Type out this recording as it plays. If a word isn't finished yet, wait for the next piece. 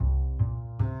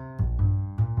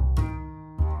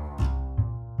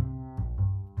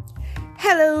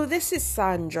Hello, this is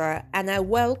Sandra, and I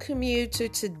welcome you to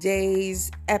today's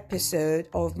episode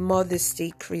of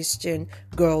Modesty Christian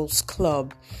Girls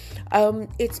Club.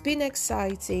 It's been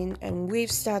exciting, and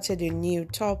we've started a new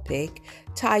topic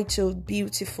titled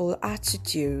Beautiful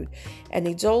Attitude, and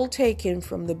it's all taken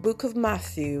from the book of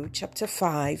Matthew, chapter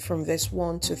 5, from verse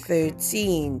 1 to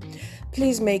 13.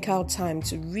 Please make out time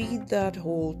to read that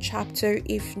whole chapter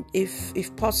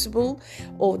if possible,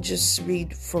 or just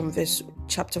read from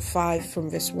chapter 5 from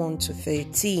verse 1 to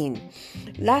 13.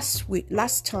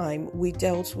 Last time we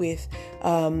dealt with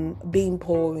being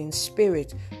poor in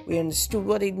spirit. We understood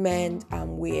what it meant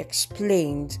and we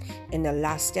explained in the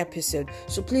last episode.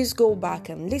 So please go back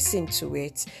and listen to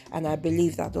it, and I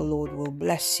believe that the Lord will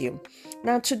bless you.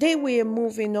 Now today we are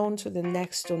moving on to the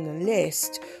next on the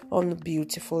list on the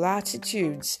beautiful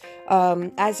attitudes.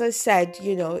 As I said,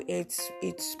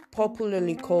 it's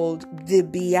popularly called the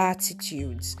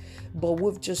Beatitudes, but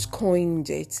we've just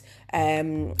coined it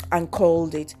and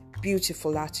called it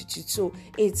beautiful attitudes. So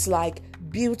it's like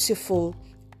beautiful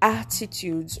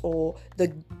attitudes, or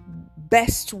the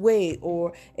best way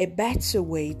or a better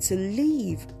way to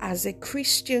live as a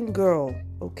Christian girl.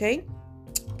 Okay?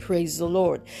 Praise the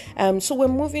Lord. So we're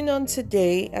moving on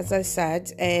today, as I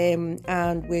said,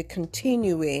 and we're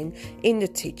continuing in the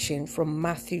teaching from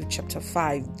Matthew chapter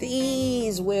 5.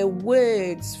 These were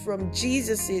words from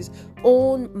Jesus's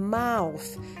own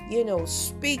mouth,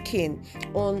 speaking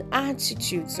on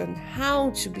attitudes and how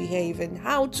to behave and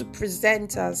how to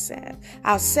present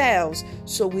ourselves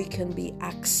so we can be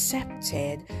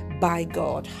accepted by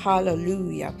God.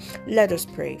 Hallelujah. Let us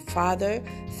pray. Father,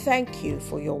 thank you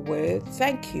for your word.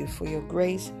 Thank you for your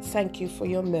grace. Thank you for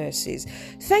your mercies.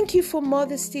 Thank you for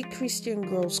Modesty Christian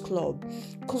Girls Club,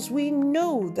 because we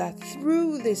know that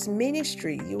through this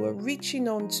ministry, you are reaching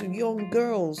on to young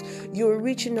girls, you are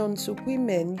reaching on to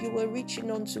women, you are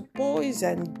reaching on to boys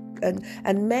and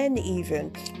men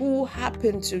even, who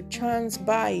happen to chance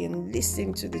by and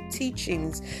listen to the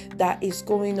teachings that is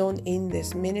going on in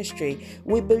this ministry.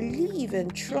 We believe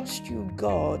and trust you,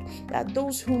 God, that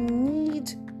those who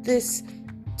need this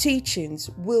teachings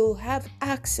will have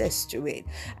access to it,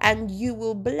 and you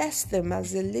will bless them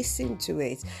as they listen to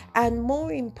it, and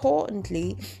more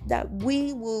importantly, that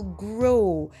we will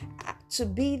grow to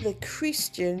be the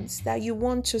Christians that you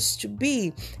want us to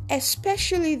be,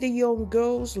 especially the young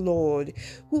girls, Lord,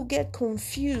 who get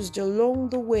confused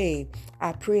along the way.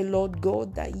 I pray, Lord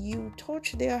God, that you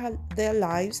touch their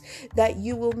lives, that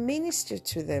you will minister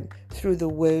to them through the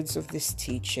words of this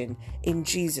teaching. In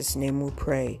Jesus' name we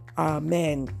pray.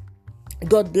 Amen.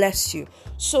 God bless you.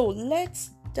 So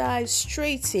let's dive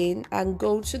straight in and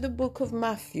go to the book of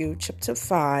Matthew chapter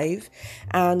 5,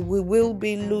 and we will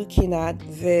be looking at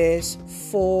verse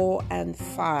 4 and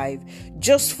 5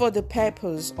 just for the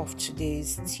purpose of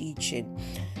today's teaching.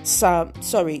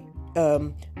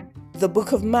 The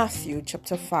book of Matthew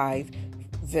chapter 5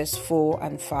 verse 4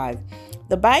 and 5.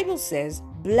 The Bible says,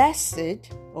 blessed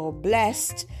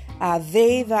are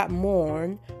they that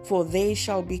mourn, for they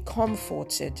shall be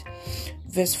comforted.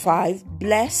 Verse 5,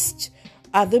 blessed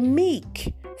are the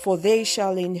meek, for they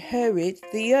shall inherit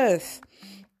the earth.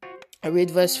 I read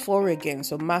verse 4 again.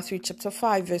 So Matthew chapter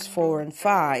 5, verse 4 and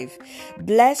 5.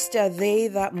 Blessed are they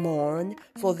that mourn,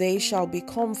 for they shall be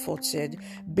comforted.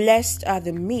 Blessed are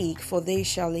the meek, for they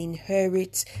shall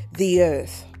inherit the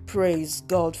earth. Praise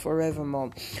God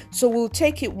forevermore. So we'll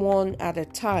take it one at a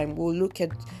time. We'll look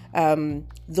at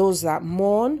those that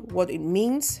mourn, what it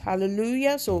means.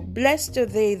 Hallelujah. So blessed are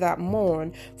they that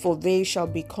mourn, for they shall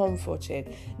be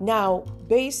comforted. Now,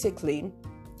 basically,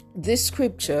 this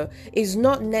scripture is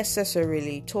not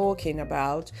necessarily talking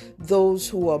about those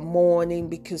who are mourning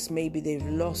because maybe they've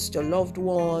lost a loved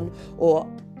one, or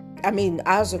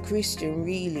as a Christian,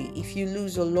 really, if you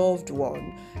lose a loved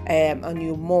one and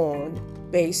you mourn,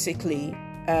 basically,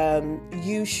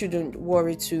 you shouldn't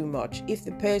worry too much. If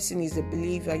the person is a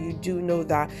believer, you do know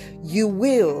that you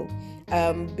will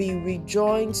be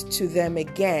rejoined to them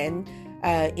again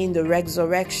in the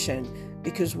resurrection,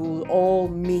 because we'll all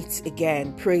meet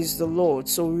again. Praise the Lord.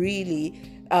 So really,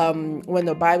 when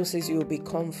the Bible says you will be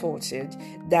comforted,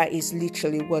 that is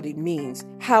literally what it means.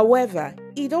 However,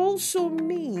 it also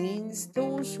means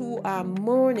those who are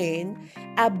mourning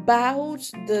about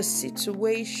the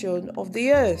situation of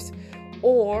the earth,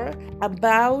 or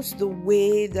about the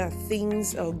way that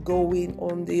things are going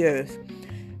on the earth.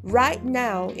 Right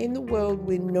now in the world,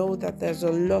 we know that there's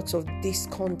a lot of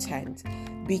discontent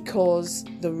because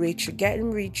the rich are getting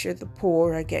richer, the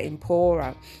poor are getting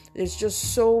poorer. There's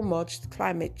just so much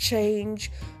climate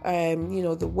change.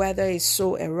 The weather is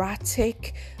so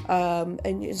erratic,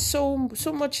 and so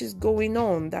much is going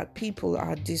on that people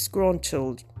are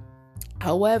disgruntled.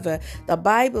 However, the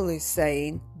Bible is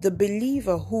saying the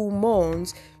believer who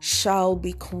mourns shall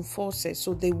be comforted,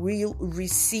 so they will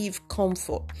receive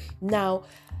comfort. Now,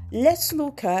 let's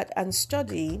look at and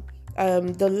study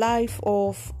the life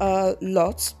of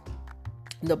Lot.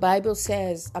 The Bible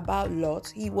says about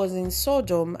Lot, he was in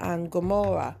Sodom and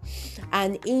Gomorrah,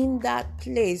 and in that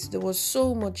place there was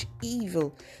so much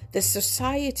evil. The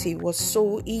society was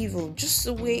so evil, just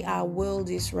the way our world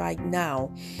is right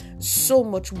now. So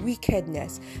much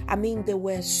wickedness. I mean, they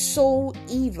were so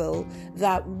evil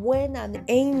that when an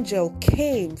angel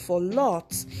came for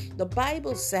Lot, the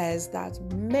Bible says that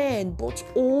men, both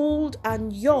old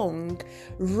and young,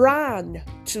 ran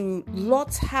to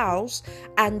Lot's house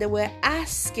and they were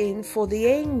asking for the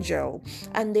angel.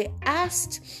 And they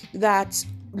asked that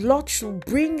Lot should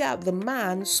bring out the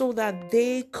man so that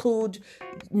they could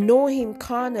know him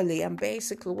carnally, and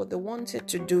basically what they wanted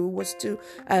to do was to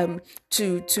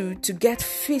get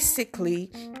physical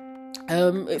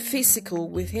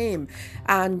with him,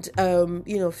 and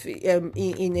in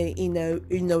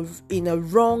a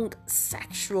wrong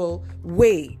sexual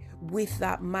way with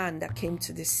that man that came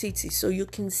to the city. So you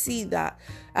can see that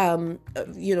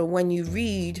when you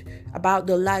read about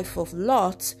the life of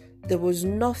Lot, there was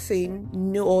nothing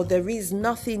new, or there is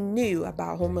nothing new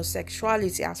about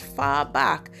homosexuality. As far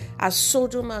back as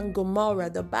Sodom and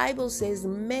Gomorrah, the Bible says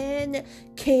men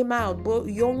came out, both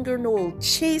young and old,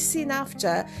 chasing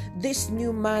after this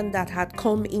new man that had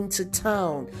come into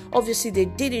town. Obviously, they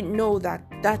didn't know that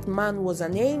that man was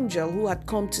an angel who had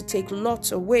come to take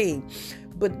Lot away.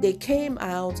 But they came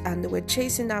out and they were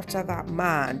chasing after that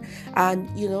man. And,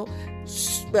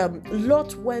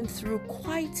 Lot went through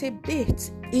quite a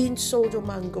bit in Sodom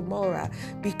and Gomorrah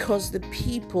because the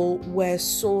people were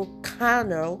so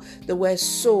carnal, they were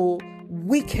so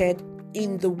wicked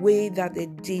in the way that they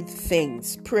did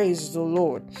things. Praise the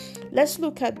Lord. Let's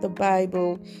look at the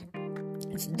Bible.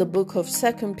 It's the book of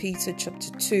 2 Peter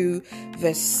chapter 2,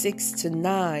 verse 6 to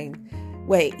 9,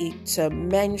 where it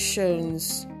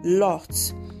mentions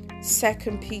Lot.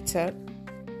 2 Peter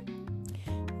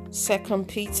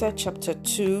chapter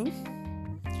 2,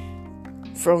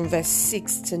 from verse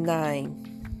 6 to 9.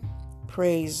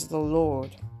 Praise the Lord.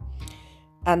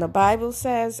 And the Bible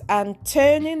says, "And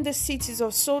turning the cities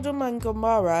of Sodom and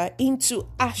Gomorrah into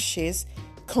ashes,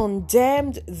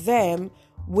 condemned them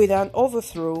with an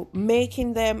overthrow,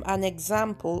 making them an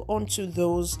example unto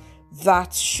those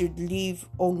that should live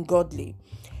ungodly.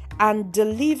 And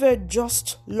delivered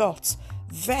just Lot,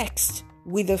 vexed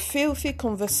with the filthy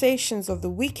conversations of the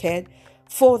wicked,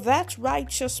 for that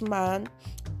righteous man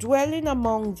dwelling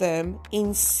among them,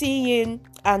 in seeing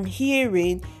and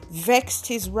hearing, vexed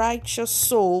his righteous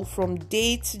soul from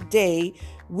day to day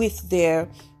with their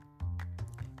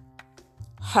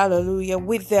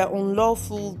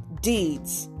unlawful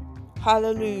deeds."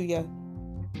 Hallelujah.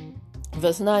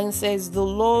 Verse 9 says, "The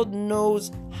Lord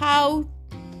knows how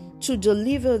to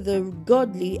deliver the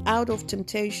godly out of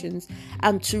temptations,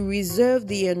 and to reserve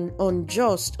the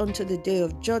unjust unto the day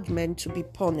of judgment to be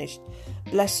punished.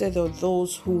 Blessed are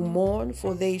those who mourn,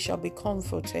 for they shall be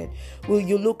comforted." Will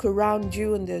you look around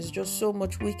you and there's just so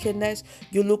much wickedness?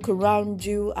 You look around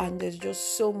you and there's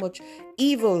just so much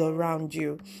evil around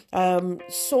you.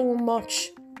 So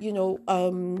much,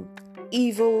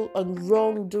 evil and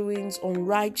wrongdoings,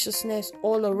 unrighteousness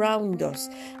all around us.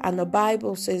 And the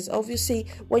Bible says, obviously,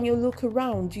 when you look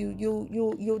around,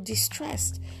 you're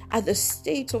distressed at the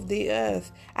state of the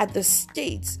earth, at the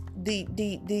state, the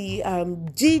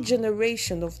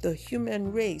degeneration of the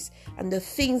human race and the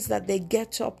things that they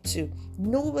get up to.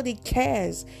 Nobody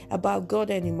cares about God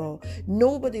anymore.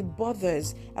 Nobody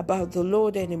bothers about the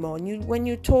Lord anymore. And when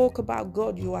you talk about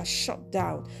God, you are shut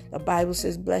down. The Bible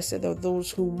says, "Blessed are those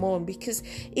who mourn," because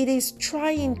it is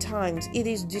trying times, it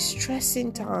is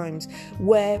distressing times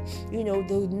where,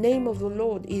 the name of the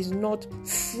Lord is not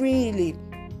freely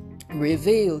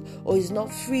revealed or is not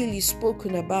freely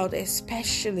spoken about,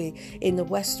 especially in the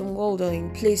Western world or in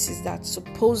places that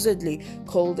supposedly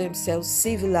call themselves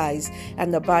civilized.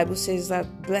 And the Bible says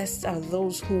that blessed are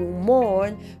those who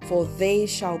mourn, for they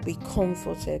shall be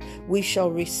comforted. We shall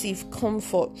receive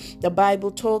comfort. The Bible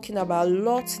talking about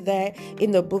Lot there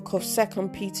in the book of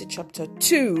 2 Peter chapter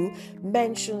 2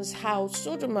 mentions how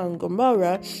Sodom and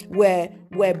Gomorrah were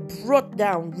brought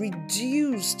down,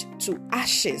 reduced to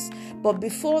ashes. But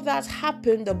before that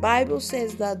happened, the Bible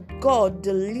says that God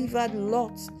delivered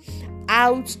Lot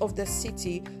out of the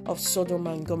city of Sodom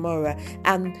and Gomorrah.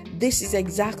 And this is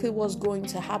exactly what's going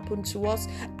to happen to us.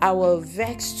 Our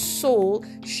vexed soul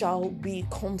shall be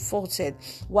comforted.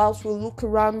 Whilst we look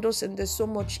around us and there's so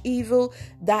much evil,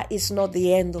 that is not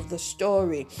the end of the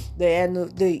story. The end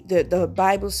of the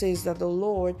Bible says that the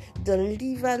Lord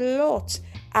delivered Lot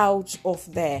out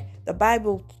of there. The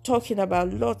Bible talking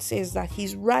about Lot says that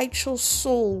his righteous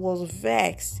soul was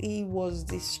vexed. He was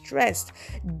distressed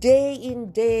day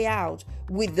in, day out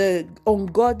with the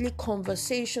ungodly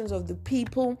conversations of the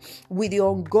people, with the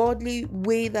ungodly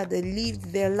way that they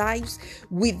lived their lives,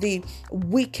 with the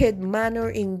wicked manner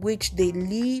in which they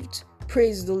lived.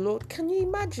 Praise the Lord. Can you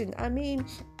imagine? I mean,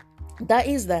 that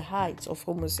is the height of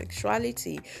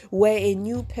homosexuality, where a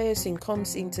new person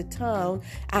comes into town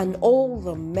and all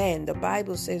the men, the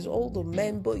Bible says all the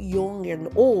men, both young and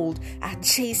old, are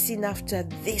chasing after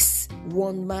this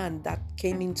one man that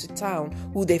came into town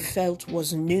who they felt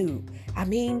was new. I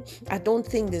mean, I don't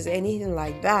think there's anything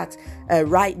like that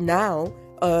right now.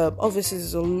 Obviously,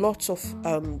 there's a lot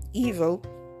of evil.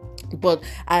 But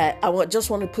I just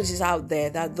want to put it out there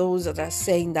that those that are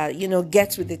saying that,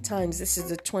 get with the times, this is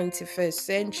the 21st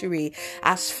century.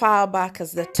 As far back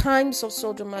as the times of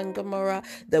Sodom and Gomorrah,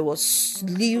 there was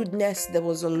lewdness, there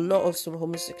was a lot of some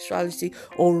homosexuality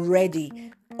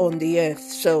already on the earth.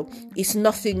 So it's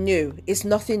nothing new. It's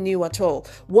nothing new at all.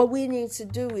 What we need to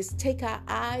do is take our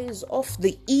eyes off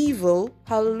the evil.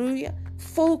 Hallelujah.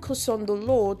 Focus on the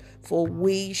Lord, for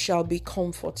we shall be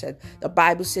comforted. The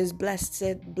Bible says,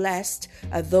 blessed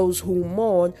are those who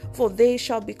mourn, for they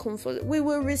shall be comforted. We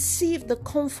will receive the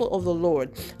comfort of the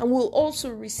Lord, and we'll also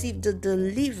receive the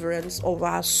deliverance of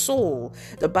our soul.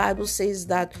 The Bible says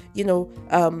that,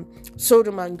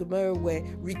 Sodom and Gomorrah were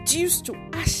reduced to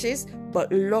ashes,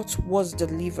 but Lot was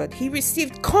delivered. He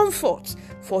received comfort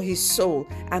for his soul,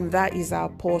 and that is our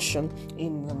portion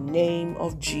in the name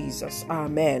of Jesus.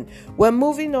 Amen. We're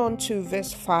moving on to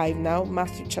verse 5 now,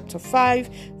 Matthew chapter 5,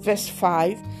 verse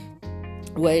 5,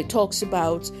 where it talks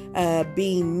about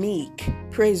being meek.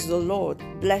 Praise the Lord.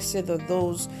 Blessed are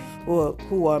those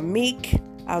who are meek.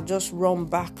 I'll just run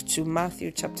back to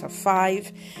Matthew chapter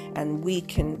 5 and we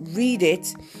can read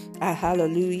it.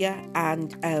 Hallelujah.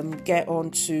 And get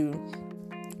on to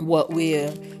what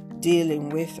we're dealing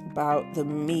with about the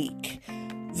meek.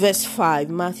 Verse 5,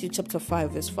 Matthew chapter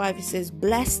 5, verse 5, it says,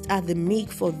 blessed are the meek,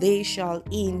 for they shall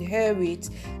inherit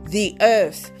the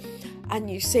earth. And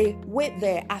you say, wait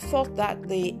there, I thought that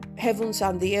the heavens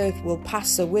and the earth will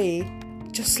pass away,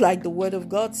 just like the word of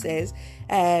God says.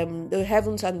 The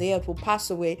heavens and the earth will pass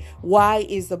away. Why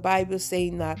is the Bible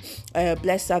saying that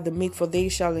blessed are the meek, for they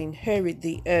shall inherit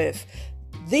the earth?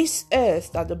 This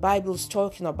earth that the Bible is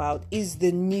talking about is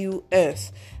the new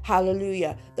earth.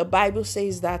 Hallelujah. The Bible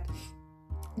says that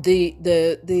the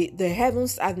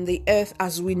heavens and the earth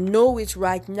as we know it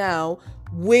right now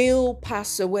will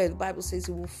pass away. The Bible says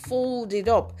it will fold it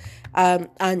up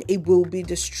and it will be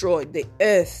destroyed. The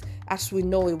earth as we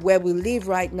know it, where we live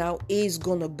right now, is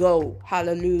gonna go.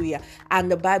 Hallelujah.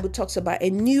 And the Bible talks about a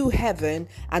new heaven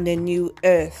and a new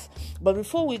earth. But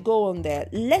before we go on there,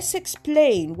 let's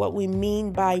explain what we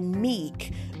mean by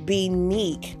meek, being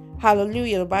meek.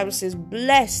 Hallelujah. The Bible says,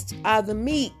 blessed are the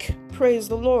meek. Praise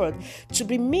the Lord. To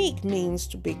be meek means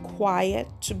to be quiet,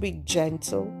 to be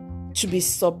gentle, to be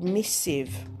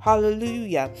submissive.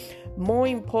 Hallelujah. More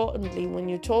importantly, when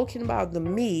you're talking about the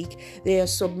meek, they are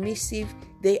submissive,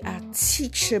 they are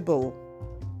teachable.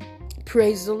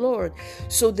 Praise the Lord.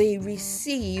 So they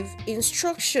receive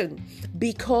instruction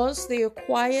because they are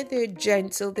quiet, they're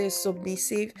gentle, they're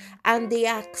submissive, and they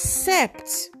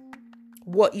accept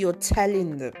what you're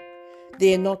telling them.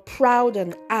 They're not proud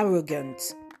and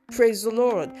arrogant. Praise the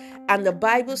Lord. And the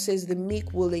Bible says the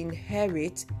meek will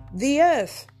inherit the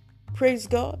earth. Praise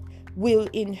God. Will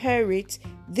inherit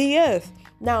the earth.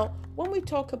 Now, when we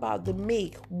talk about the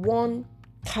meek, one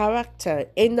character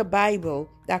in the Bible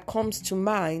that comes to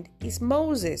mind is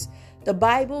Moses. The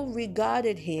Bible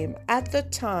regarded him at the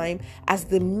time as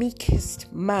the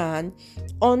meekest man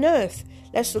on earth.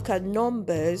 Let's look at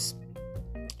Numbers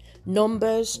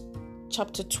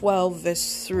chapter 12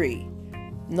 verse 3.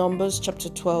 Numbers chapter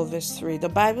 12 verse 3. The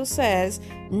Bible says,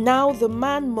 now the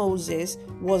man Moses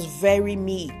was very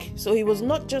meek. So he was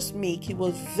not just meek, he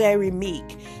was very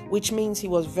meek, which means he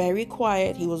was very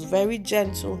quiet, he was very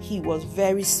gentle, he was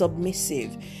very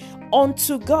submissive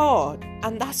unto God.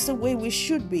 And that's the way we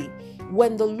should be.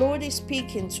 When the Lord is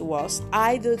speaking to us,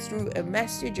 either through a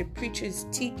message, a preacher is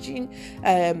teaching,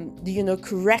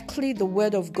 correctly the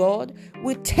word of God,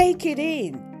 we take it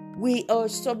in. We are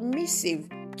submissive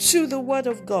to the word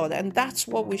of God, and that's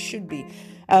what we should be.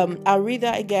 I'll read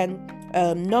that again.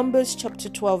 Numbers chapter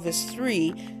 12 verse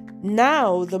 3,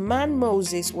 now the man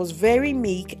Moses was very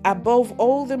meek above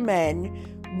all the men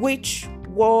which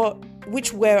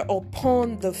were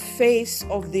upon the face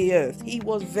of the earth. He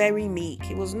was very meek.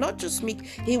 He was not just meek,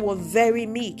 he was very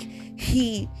meek.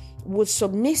 He was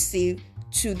submissive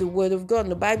to the word of God.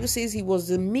 The Bible says he was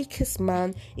the meekest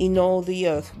man in all the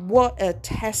earth. What a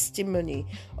testimony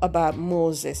about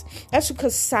Moses. Let's look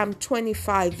at Psalm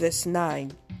 25 verse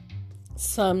 9.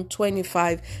 Psalm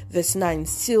 25 verse 9,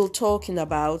 still talking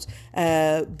about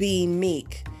being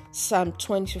meek. Psalm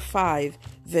 25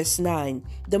 verse 9,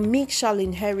 the meek shall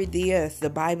inherit the earth, the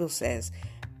Bible says.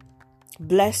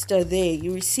 Blessed are they.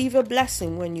 You receive a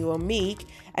blessing when you are meek,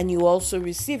 and you also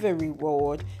receive a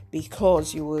reward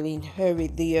because you will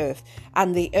inherit the earth.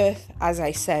 And the earth, as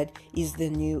I said, is the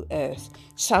new earth.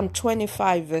 Psalm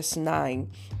 25 verse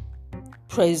 9.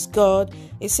 Praise God.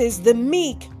 It says, the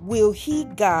meek will he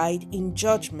guide in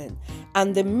judgment,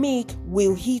 and the meek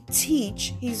will he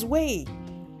teach his way.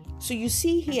 So you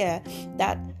see here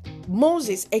that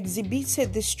Moses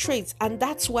exhibited these traits, and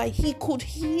that's why he could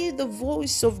hear the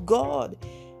voice of God.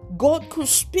 God could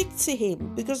speak to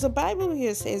him, because the Bible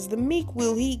here says, the meek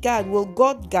will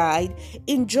God guide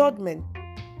in judgment.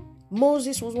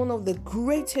 Moses was one of the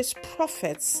greatest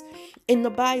prophets in the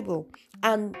Bible.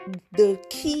 And the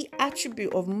key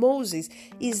attribute of Moses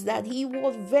is that he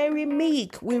was very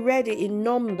meek. We read it in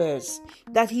Numbers,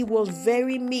 that he was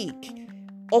very meek.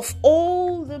 Of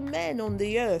all the men on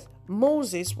the earth,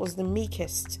 Moses was the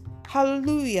meekest.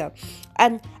 Hallelujah.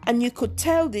 And you could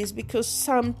tell this because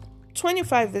Psalm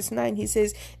 25 verse 9, he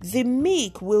says, the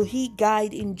meek will he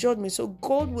guide in judgment. So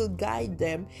God will guide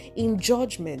them in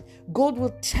judgment. God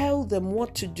will tell them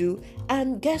what to do.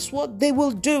 And guess what? They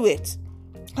will do it.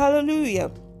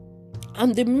 Hallelujah.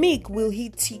 And the meek will he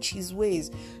teach his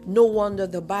ways. No wonder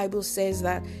the Bible says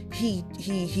that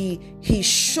he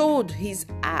showed his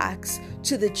acts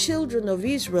to the children of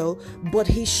Israel, but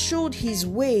he showed his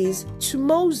ways to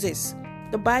Moses.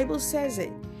 The Bible says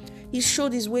it. He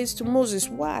showed his ways to Moses.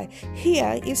 Why?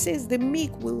 Here it says, the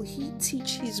meek will he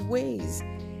teach his ways.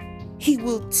 He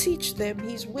will teach them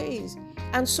his ways.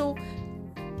 And so,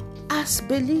 as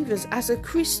believers, as a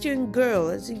Christian girl,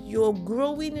 as you're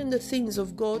growing in the things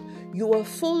of God, you are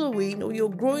following, or you're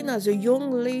growing as a young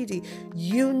lady,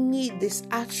 you need this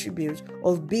attribute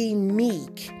of being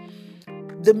meek.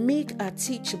 The meek are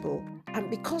teachable. And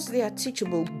because they are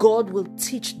teachable, God will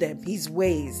teach them his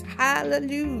ways.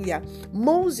 Hallelujah.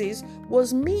 Moses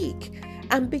was meek.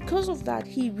 And because of that,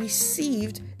 he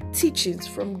received teachings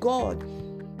from God.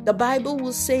 The Bible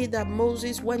will say that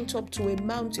Moses went up to a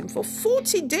mountain for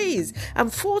 40 days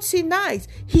and 40 nights.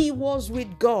 He was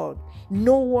with God.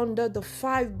 No wonder the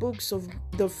first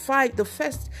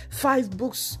 5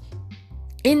 books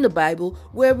in the Bible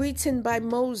were written by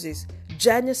Moses.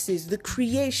 Genesis, the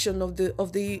creation of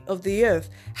the earth.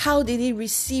 How did he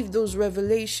receive those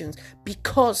revelations?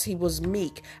 Because he was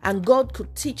meek, and God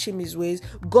could teach him his ways.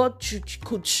 God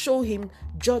could show him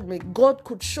judgment. God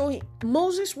could show him.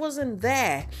 Moses wasn't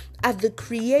there at the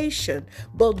creation,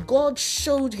 but God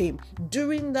showed him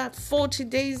during that 40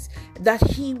 days that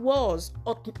he was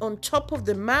on top of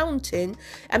the mountain.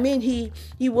 I mean, he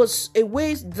was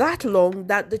away that long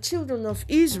that the children of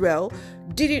Israel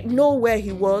didn't know where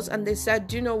he was, and they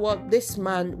said, you know what, this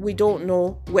man, we don't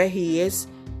know where he is.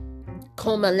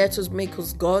 Come and let us make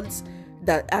us gods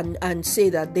and say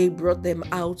that they brought them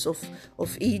out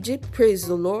of Egypt. Praise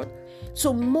the Lord.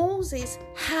 So Moses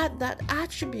had that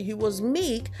attribute. He was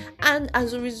meek, and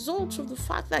as a result of the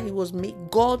fact that he was meek,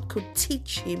 God could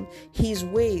teach him his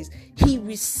ways. He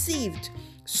received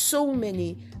so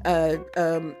many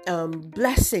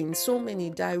blessings, so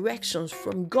many directions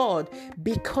from God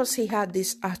because he had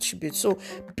this attribute. So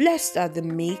blessed are the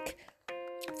meek,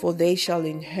 for they shall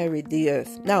inherit the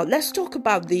earth. Now let's talk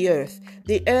about the earth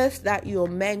that you're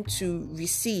meant to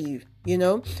receive. You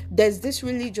know, there's this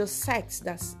religious sect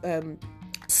that's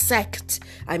SECT,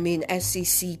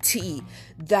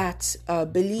 that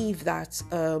believe that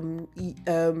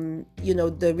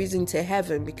there isn't a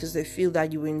heaven because they feel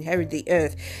that you inherit the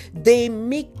earth. They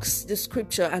mix the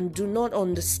scripture and do not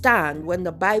understand when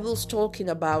the Bible's talking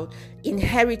about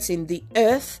inheriting the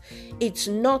earth. It's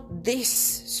not this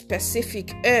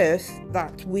specific earth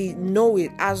that we know it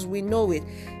as we know it.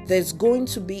 There's going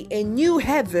to be a new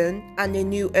heaven and a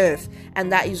new earth,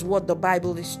 and that is what the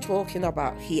Bible is talking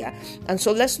about here. And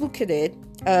so let's look at it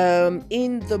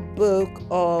in the book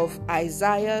of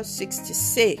Isaiah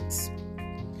 66.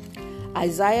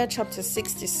 Isaiah chapter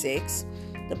 66,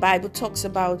 the Bible talks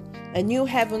about a new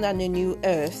heaven and a new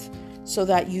earth, so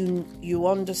that you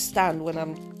understand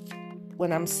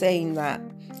when I'm saying that.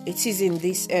 It is in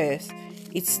this earth.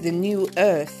 It's the new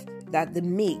earth that the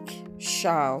meek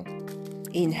shall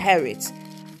inherit.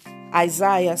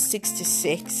 Isaiah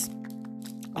 66,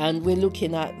 and we're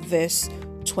looking at verse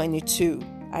 22.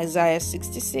 Isaiah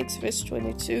 66, verse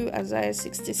 22. Isaiah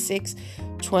 66,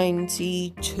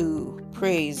 22.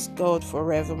 Praise God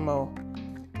forevermore.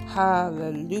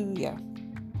 Hallelujah.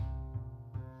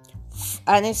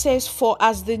 And it says, for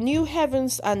as the new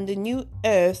heavens and the new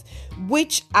earth,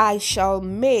 which I shall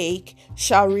make,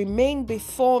 shall remain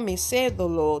before me, saith the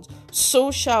Lord,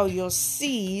 so shall your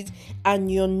seed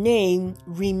and your name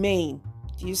remain.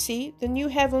 Do you see? The new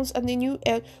heavens and the new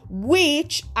earth,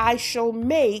 which I shall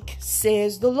make,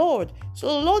 says the Lord. So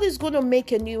the Lord is going to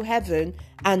make a new heaven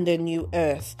and a new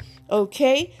earth.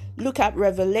 Okay? Look at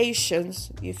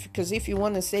Revelations, because if you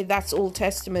want to say that's Old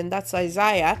Testament, that's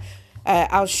Isaiah,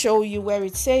 I'll show you where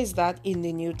it says that in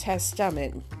the New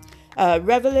Testament.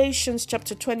 Revelations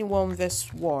chapter 21,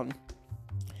 verse 1.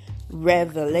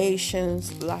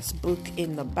 Revelations, last book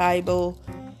in the Bible,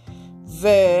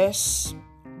 verse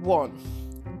 1.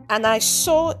 And I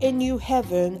saw a new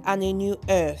heaven and a new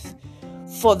earth,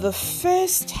 for the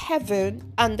first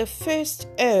heaven and the first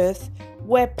earth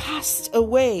were passed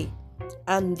away,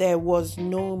 and there was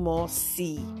no more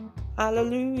sea.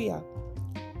 Hallelujah.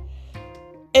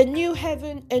 A new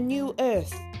heaven, a new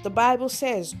earth. The Bible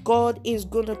says God is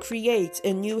going to create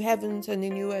a new heavens and a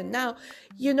new earth. Now,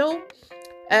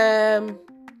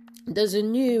 there's a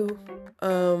new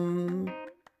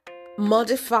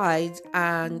modified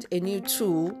and a new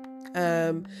tool,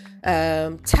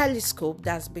 telescope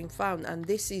that's been found. And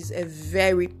this is a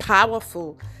very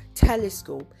powerful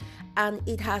telescope. And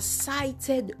it has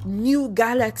sighted new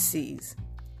galaxies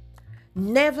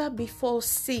never before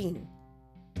seen.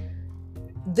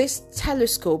 This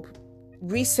telescope,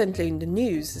 recently in the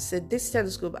news, said this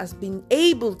telescope has been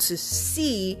able to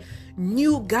see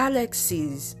new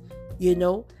galaxies,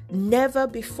 never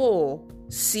before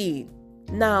seen.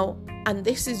 Now, and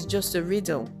this is just a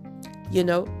riddle,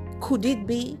 could it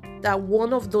be that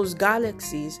one of those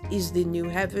galaxies is the new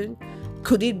heaven?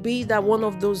 Could it be that one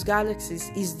of those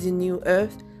galaxies is the new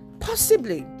earth?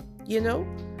 Possibly,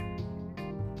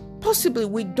 Possibly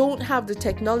we don't have the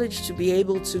technology to be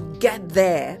able to get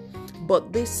there,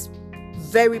 but this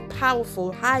very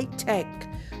powerful high-tech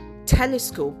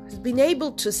telescope has been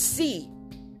able to see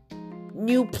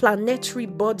new planetary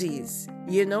bodies,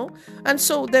 and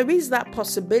so there is that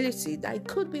possibility that it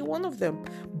could be one of them.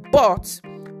 But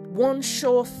one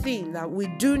sure thing that we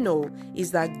do know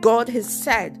is that God has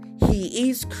said He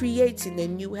is creating a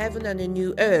new heaven and a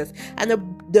new earth. And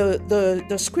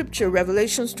the scripture,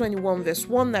 Revelations 21 verse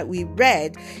 1 that we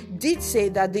read, did say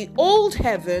that the old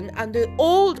heaven and the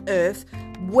old earth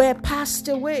were passed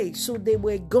away. So they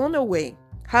were gone away.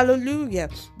 Hallelujah.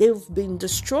 They've been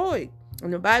destroyed.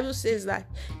 And the Bible says that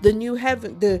the new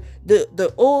heaven,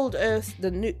 the old earth,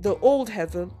 the old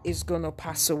heaven is going to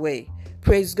pass away.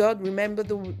 Praise God. Remember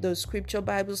the scripture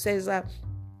Bible says that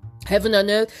heaven and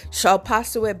earth shall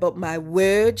pass away, but my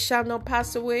word shall not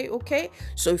pass away. Okay?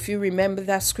 So if you remember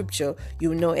that scripture,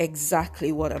 you know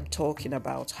exactly what I'm talking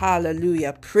about.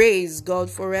 Hallelujah. Praise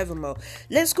God forevermore.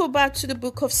 Let's go back to the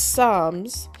book of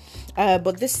Psalms.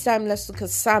 But this time, let's look at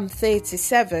Psalm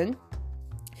 37.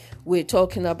 We're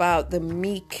talking about the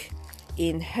meek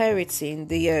inheriting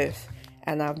the earth.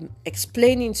 And I'm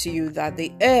explaining to you that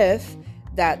the earth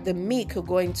that the meek are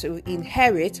going to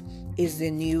inherit is the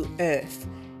new earth.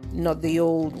 Not the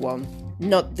old one,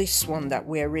 not this one that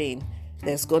we're in.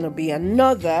 There's going to be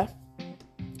another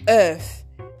earth.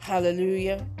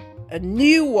 Hallelujah. A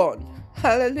new one.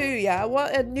 Hallelujah. I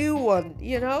want a new one,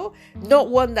 not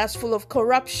one that's full of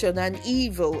corruption and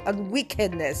evil and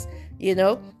wickedness,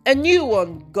 A new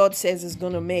one God says is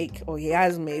going to make, or He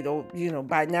has made, or,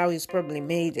 by now He's probably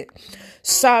made it.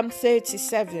 Psalm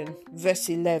 37 verse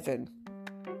 11.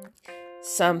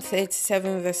 Psalm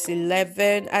 37 verse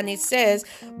 11, and it says,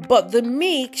 but the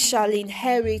meek shall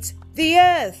inherit the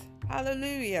earth,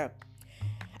 hallelujah,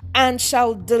 and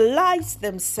shall delight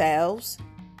themselves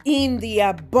in the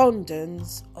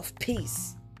abundance of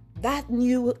peace. That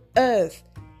new earth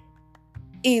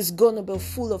is going to be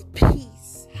full of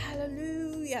peace,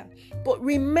 hallelujah. But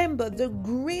remember, the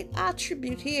great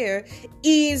attribute here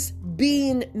is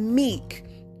being meek.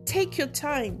 Take your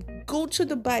time. Go to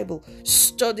the Bible,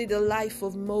 study the life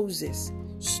of Moses,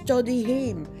 study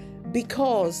him,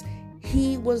 because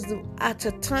he was at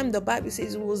a time, the Bible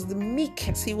says, he was the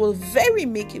meekest. He was very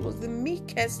meek. He was the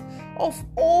meekest of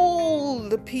all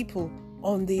the people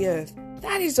on the earth.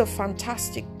 That is a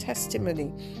fantastic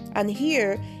testimony. And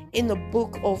here in the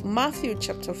book of Matthew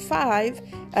chapter 5,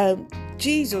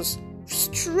 Jesus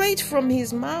straight from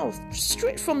his mouth,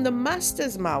 straight from the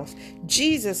master's mouth.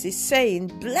 Jesus is saying,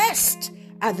 blessed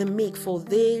are the meek, for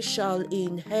they shall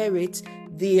inherit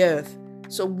the earth.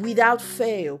 So without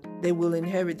fail, they will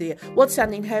inherit the earth. What's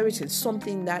an inheritance?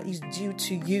 Something that is due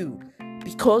to you.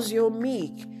 Because you're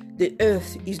meek, the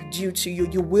earth is due to you.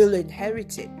 You will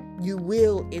inherit it. You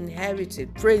will inherit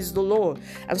it. Praise the Lord.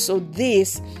 And so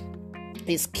this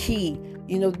is key.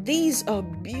 These are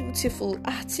beautiful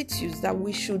attitudes that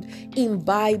we should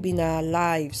imbibe in our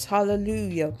lives.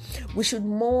 Hallelujah. We should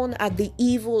mourn at the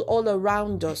evil all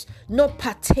around us, not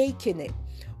partake in it.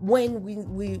 When we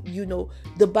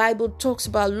the Bible talks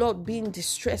about Lot being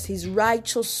distressed, his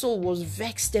righteous soul was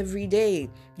vexed every day.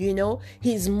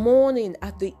 He's mourning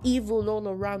at the evil all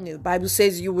around him. The Bible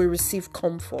says you will receive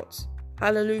comfort.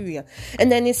 Hallelujah.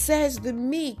 And then it says the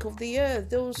meek of the earth,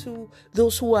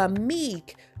 those who are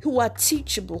meek, who are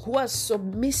teachable, who are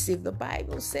submissive. The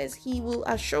Bible says he will,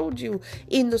 I showed you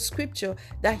in the scripture,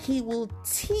 that he will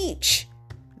teach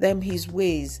them his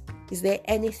ways. Is there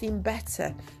anything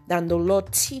better than the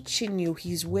Lord teaching you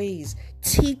his ways,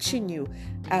 teaching you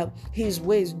his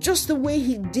ways, just the way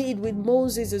he did with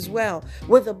Moses as well,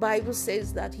 where the Bible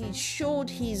says that he showed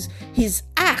his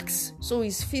acts, so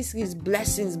his feast, his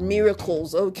blessings,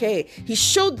 miracles, he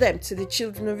showed them to the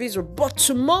children of Israel, but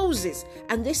to Moses,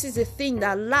 and this is the thing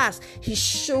that lasts, he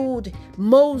showed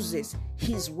Moses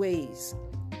his ways.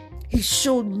 He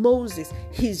showed Moses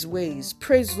his ways.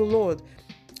 Praise the Lord.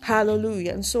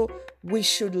 Hallelujah. And so we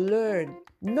should learn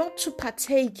not to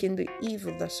partake in the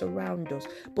evil that's around us,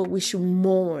 but we should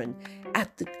mourn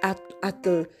at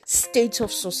the state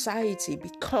of society,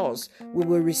 because we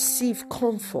will receive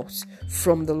comfort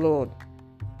from the Lord.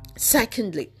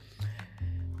 Secondly,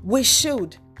 we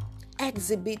should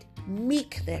exhibit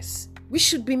meekness. We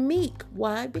should be meek.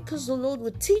 Why? Because the Lord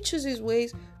will teach us his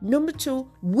ways. Number 2,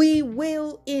 we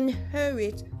will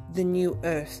inherit the new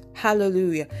earth.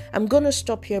 Hallelujah. I'm going to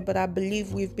stop here, but I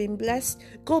believe we've been blessed.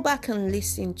 Go back and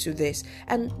listen to this,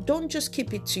 and don't just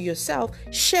keep it to yourself.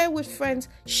 Share with friends.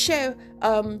 Share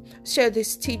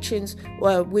these teachings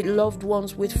with loved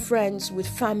ones, with friends, with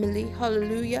family.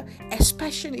 Hallelujah.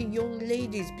 Especially young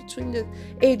ladies between the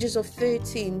ages of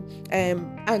 13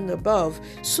 and above,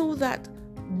 so that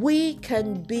we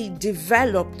can be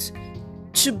developed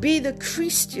to be the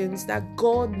Christians that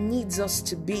God needs us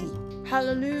to be.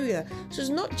 Hallelujah. So it's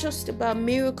not just about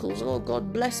miracles. Oh,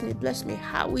 God, bless me, bless me.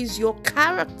 How is your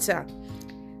character?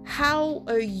 How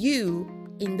are you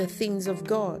in the things of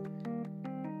God?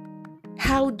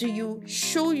 How do you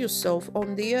show yourself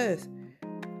on the earth?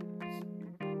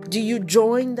 Do you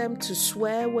join them to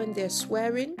swear when they're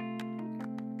swearing?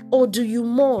 Or do you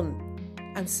mourn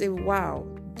and say, wow,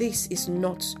 this is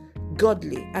not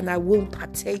godly and I won't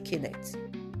partake in it?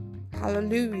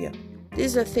 Hallelujah.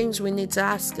 These are things we need to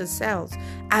ask ourselves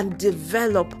and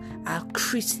develop our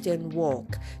Christian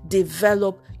walk.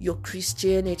 Develop your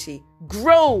Christianity.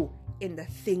 Grow in the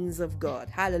things of God.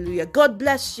 Hallelujah. God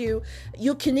bless you.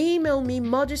 You can email me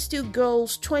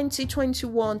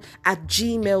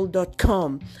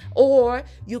modestygirls2021@gmail.com, or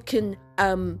you can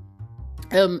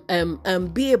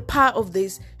be a part of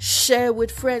this. Share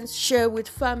with friends, share with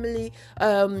family.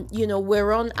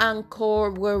 We're on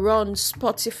Anchor, we're on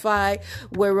Spotify,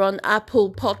 we're on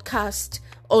Apple Podcast,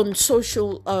 on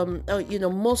social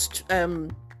most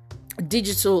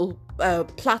digital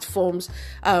platforms,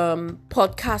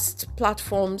 podcast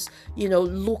platforms.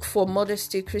 Look for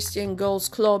Modesty Christian Girls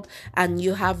Club, and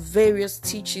you have various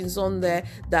teachings on there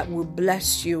that will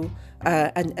bless you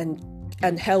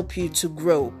and help you to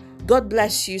grow. God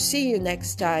bless you. See you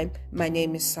next time. My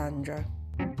name is Sandra.